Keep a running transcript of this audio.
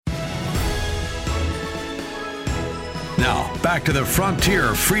Now, back to the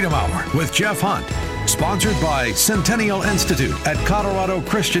Frontier Freedom Hour with Jeff Hunt, sponsored by Centennial Institute at Colorado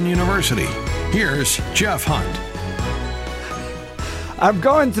Christian University. Here's Jeff Hunt. I'm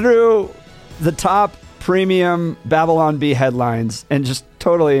going through the top premium Babylon Bee headlines and just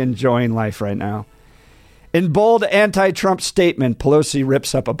totally enjoying life right now. In bold anti-Trump statement, Pelosi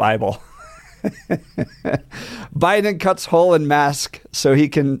rips up a Bible. Biden cuts hole in mask so he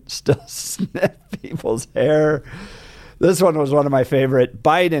can still sniff people's hair. This one was one of my favorite.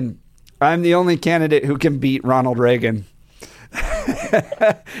 Biden, I'm the only candidate who can beat Ronald Reagan.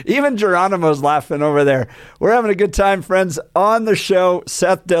 Even Geronimo's laughing over there. We're having a good time, friends. On the show,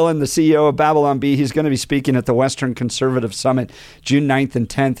 Seth Dillon, the CEO of Babylon Bee. He's going to be speaking at the Western Conservative Summit June 9th and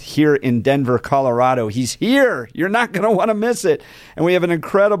 10th here in Denver, Colorado. He's here. You're not going to want to miss it. And we have an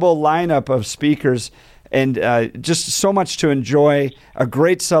incredible lineup of speakers and just so much to enjoy. A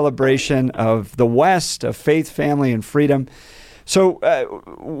great celebration of the West, of faith, family, and freedom. So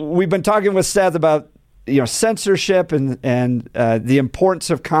we've been talking with Seth about censorship and the importance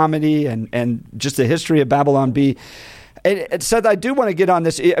of comedy and just the history of Babylon Bee. And Seth, I do want to get on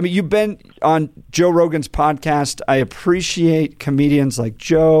this. I mean, you've been on Joe Rogan's podcast. I appreciate comedians like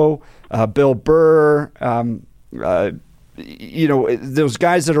Joe, Bill Burr, those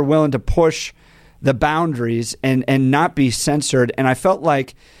guys that are willing to push the boundaries and not be censored. And I felt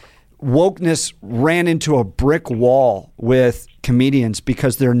like wokeness ran into a brick wall with comedians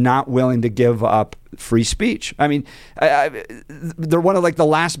because they're not willing to give up free speech. I mean, they're one of the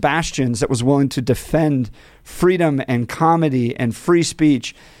last bastions that was willing to defend freedom and comedy and free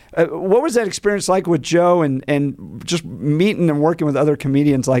speech. What was that experience like with Joe and just meeting and working with other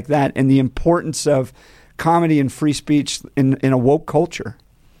comedians like that and the importance of comedy and free speech in a woke culture?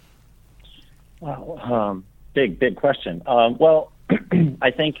 Wow, big question. Well,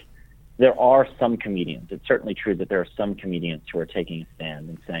 I think there are some comedians. It's certainly true that there are some comedians who are taking a stand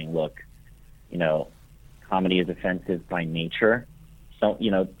and saying, look, comedy is offensive by nature. So,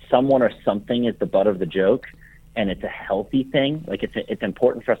 someone or something is the butt of the joke, and it's a healthy thing. Like it's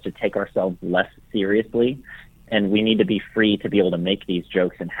important for us to take ourselves less seriously, and we need to be free to be able to make these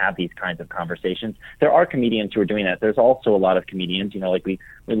jokes and have these kinds of conversations. There are comedians who are doing that. There's also a lot of comedians,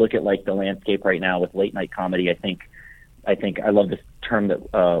 we look at the landscape right now with late night comedy. I think I love this term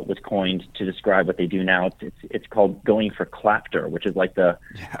that was coined to describe what they do now. It's called going for clapter, which is like the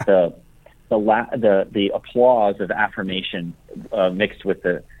applause of affirmation mixed with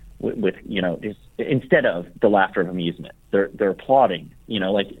instead of the laughter of amusement. They're applauding,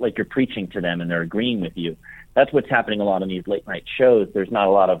 like you're preaching to them and they're agreeing with you. That's what's happening a lot on these late night shows. There's not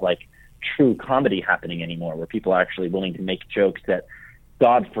a lot of true comedy happening anymore, where people are actually willing to make jokes that,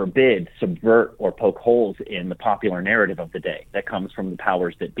 God forbid, subvert or poke holes in the popular narrative of the day that comes from the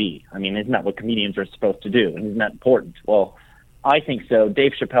powers that be. I mean, isn't that what comedians are supposed to do? And isn't that important? Well, I think so.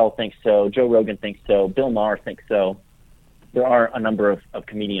 Dave Chappelle thinks so. Joe Rogan thinks so. Bill Maher thinks so. There are a number of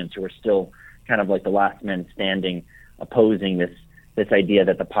comedians who are still kind of like the last men standing, opposing this idea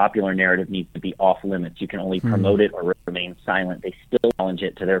that the popular narrative needs to be off limits. You can only promote it or remain silent. They still challenge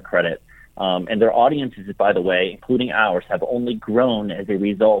it, to their credit. And their audiences, by the way, including ours, have only grown as a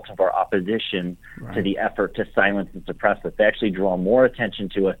result of our opposition to the effort to silence and suppress us. They actually draw more attention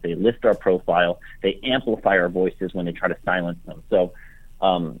to us. They lift our profile. They amplify our voices when they try to silence them. So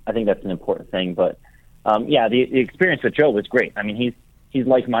I think that's an important thing. But, the experience with Joe was great. I mean, he's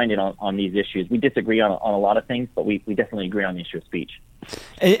like-minded on these issues. We disagree on a lot of things, but we definitely agree on the issue of speech.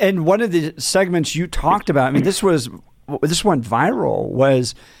 And one of the segments you talked about, I mean, this went viral,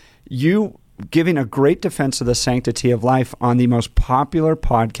 was you giving a great defense of the sanctity of life on the most popular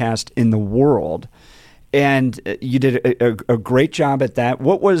podcast in the world. And you did a great job at that.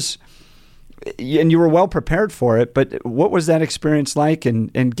 And you were well prepared for it, but what was that experience like?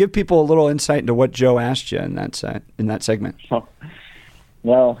 And give people a little insight into what Joe asked you in that segment.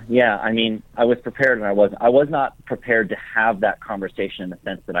 Well, yeah, I mean, I was prepared, and I was not prepared to have that conversation in the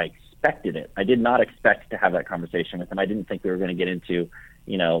sense that I expected it. I did not expect to have that conversation with him. I didn't think we were going to get into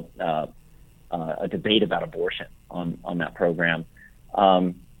a debate about abortion on that program.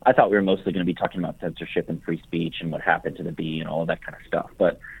 I thought we were mostly going to be talking about censorship and free speech and what happened to the bee and all of that kind of stuff.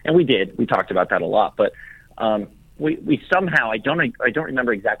 And we did. We talked about that a lot. But we somehow, I don't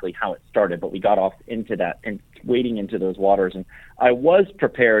remember exactly how it started, but we got off into that and wading into those waters. And I was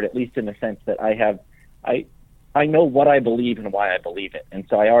prepared, at least in the sense that I know what I believe and why I believe it. And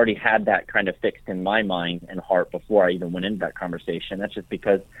so I already had that kind of fixed in my mind and heart before I even went into that conversation. That's just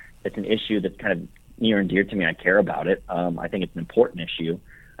because it's an issue that's kind of near and dear to me. I care about it. I think it's an important issue.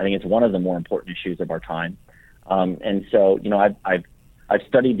 I think it's one of the more important issues of our time. And so, I've I've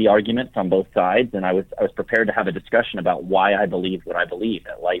studied the arguments on both sides, and I was prepared to have a discussion about why I believe what I believe,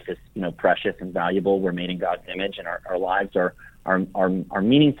 that life is, precious and valuable. We're made in God's image, and our lives are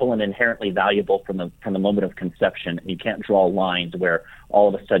meaningful and inherently valuable from the moment of conception. And you can't draw lines where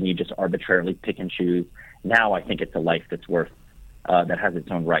all of a sudden you just arbitrarily pick and choose. Now I think it's a life that's that has its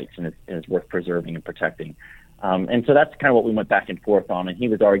own rights and is worth preserving and protecting. And so that's kind of what we went back and forth on. And he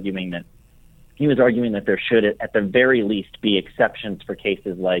was arguing that there should, at the very least, be exceptions for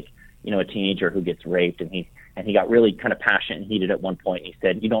cases like, a teenager who gets raped. And he got really kind of passionate and heated at one point. He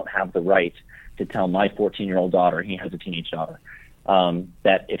said, "You don't have the right to tell my 14-year-old daughter," he has a teenage daughter,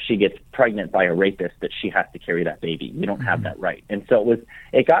 that if she gets pregnant by a rapist, that she has to carry that baby. We don't have that right. And so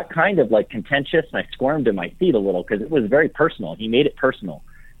it got kind of like contentious, and I squirmed in my feet a little because it was very personal. He made it personal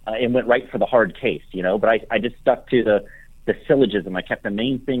and went right for the hard case, but I just stuck to the syllogism. I kept the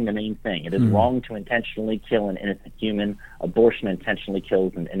main thing. It is wrong to intentionally kill an innocent human. Abortion intentionally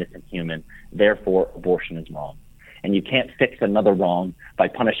kills an innocent human. Therefore, abortion is wrong. And you can't fix another wrong by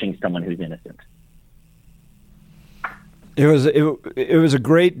punishing someone who's innocent. It was a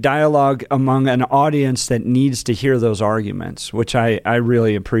great dialogue among an audience that needs to hear those arguments, which I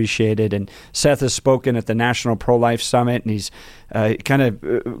really appreciated. And Seth has spoken at the National Pro-Life Summit, and he's kind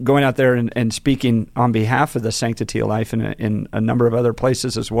of going out there and speaking on behalf of the sanctity of life in a number of other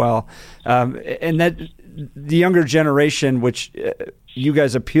places as well. And that the younger generation, which you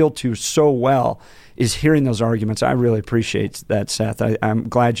guys appeal to so well, is hearing those arguments. I really appreciate that, Seth. I'm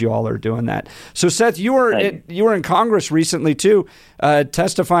glad you all are doing that. So, Seth, you were in Congress recently too,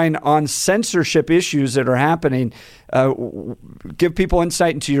 testifying on censorship issues that are happening. Give people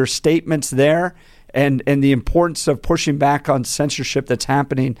insight into your statements there and the importance of pushing back on censorship that's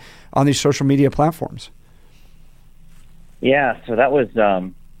happening on these social media platforms. Yeah, so that was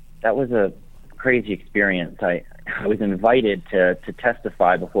a crazy experience. I was invited to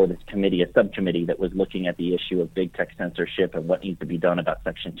testify before this committee, a subcommittee that was looking at the issue of big tech censorship and what needs to be done about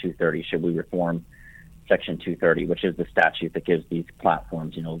Section 230. Should we reform Section 230, which is the statute that gives these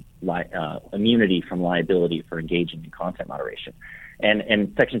platforms, immunity from liability for engaging in content moderation.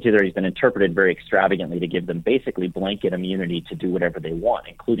 And Section 230 has been interpreted very extravagantly to give them basically blanket immunity to do whatever they want,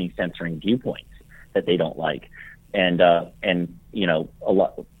 including censoring viewpoints that they don't like. And a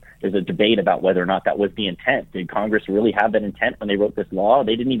lot. There's a debate about whether or not that was the intent. Did Congress really have that intent when they wrote this law?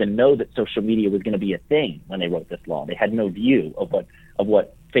 They didn't even know that social media was going to be a thing when they wrote this law. They had no view of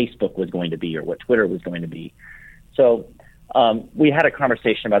what Facebook was going to be or what Twitter was going to be. So we had a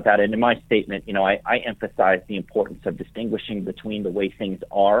conversation about that. And in my statement, I emphasized the importance of distinguishing between the way things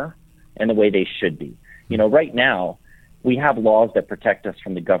are and the way they should be. Right now, we have laws that protect us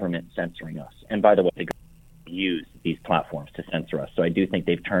from the government censoring us. And by the way, the government use these platforms to censor us. So I do think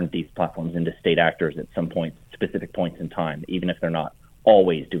they've turned these platforms into state actors at some point, specific points in time, even if they're not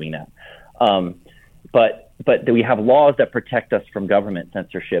always doing that. But we have laws that protect us from government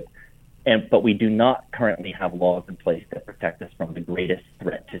censorship, but we do not currently have laws in place that protect us from the greatest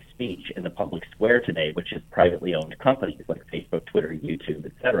threat to speech in the public square today, which is privately owned companies like Facebook, Twitter, YouTube,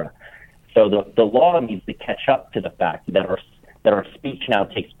 etc. So the law needs to catch up to the fact that our speech now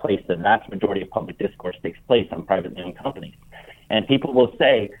takes place, the vast majority of public discourse takes place on privately owned companies. And people will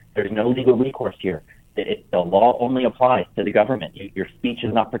say there's no legal recourse here. The law only applies to the government. Your speech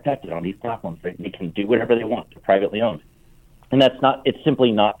is not protected on these platforms. They can do whatever they want. They're privately owned. And it's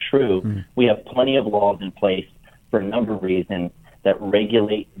simply not true. We have plenty of laws in place for a number of reasons that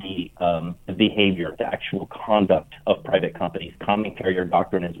regulate the behavior, the actual conduct of private companies. Common carrier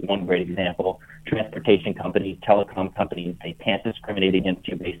doctrine is one great example. Transportation companies, telecom companies, they can't discriminate against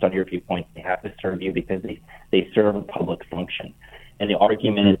you based on your viewpoints. They have to serve you because they serve a public function. And the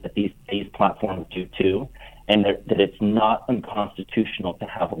argument is that these platforms do too, and that it's not unconstitutional to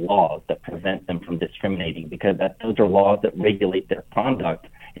have laws that prevent them from discriminating, because those are laws that regulate their conduct.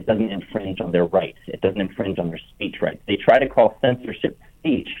 It doesn't infringe on their rights. It doesn't infringe on their speech rights. They try to call censorship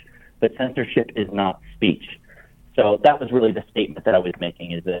speech, but censorship is not speech. So that was really the statement that I was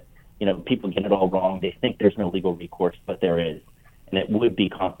making, is that, people get it all wrong. They think there's no legal recourse, but there is. And it would be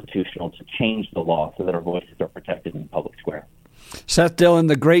constitutional to change the law so that our voices are protected in the public square. Seth Dillon,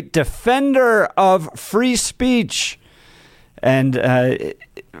 the great defender of free speech and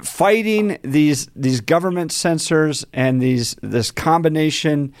fighting these government censors and this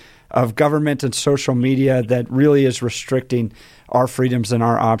combination of government and social media that really is restricting our freedoms and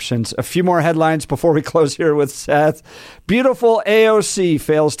our options. A few more headlines before we close here with Seth. Beautiful AOC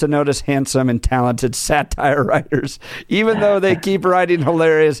fails to notice handsome and talented satire writers, even though they keep writing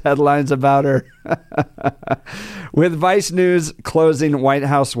hilarious headlines about her. With Vice News closing, White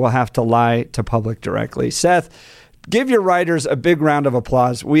House will have to lie to public directly. Seth, Give your writers a big round of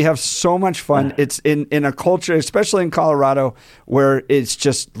applause. We have so much fun. It's in a culture, especially in Colorado, where it's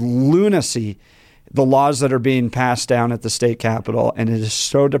just lunacy, the laws that are being passed down at the state capitol, and it is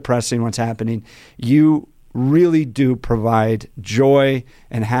so depressing what's happening. You really do provide joy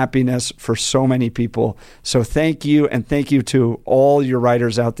and happiness for so many people. So thank you, and thank you to all your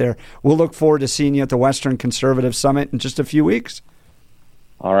writers out there. We'll look forward to seeing you at the Western Conservative Summit in just a few weeks.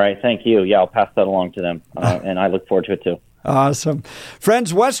 All right, thank you. Yeah, I'll pass that along to them, and I look forward to it too. Awesome.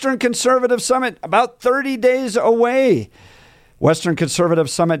 Friends, Western Conservative Summit, about 30 days away.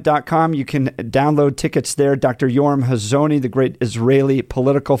 WesternConservativeSummit.com. You can download tickets there. Dr. Yoram Hazony, the great Israeli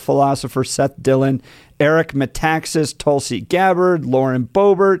political philosopher, Seth Dillon, Eric Metaxas, Tulsi Gabbard, Lauren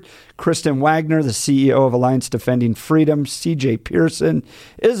Boebert, Kristen Wagner, the CEO of Alliance Defending Freedom, C.J. Pearson,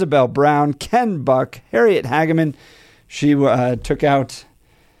 Isabel Brown, Ken Buck, Harriet Hageman. She took out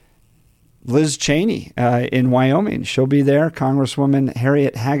Liz Cheney in Wyoming. She'll be there. Congresswoman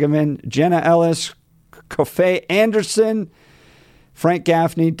Harriet Hageman, Jenna Ellis, Kofi Anderson, Frank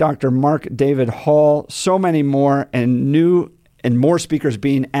Gaffney, Dr. Mark David Hall, so many more, and new and more speakers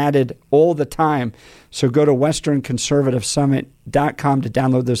being added all the time. So go to westernconservativesummit.com to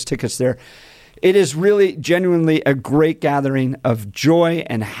download those tickets there. It is really genuinely a great gathering of joy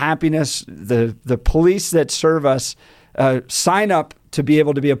and happiness. The police that serve us sign up to be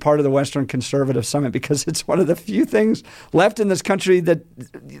able to be a part of the Western Conservative Summit, because it's one of the few things left in this country that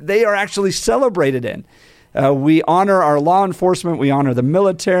they are actually celebrated in. We honor our law enforcement. We honor the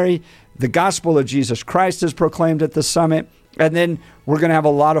military. The gospel of Jesus Christ is proclaimed at the summit. And then we're going to have a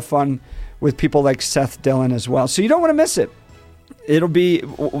lot of fun with people like Seth Dillon as well. So you don't want to miss it. It'll be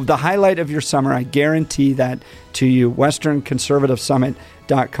the highlight of your summer. I guarantee that to you.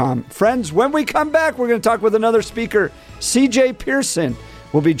 WesternConservativeSummit.com. Friends, when we come back, we're going to talk with another speaker. C.J. Pearson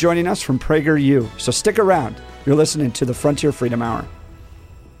will be joining us from PragerU. So stick around. You're listening to the Frontier Freedom Hour.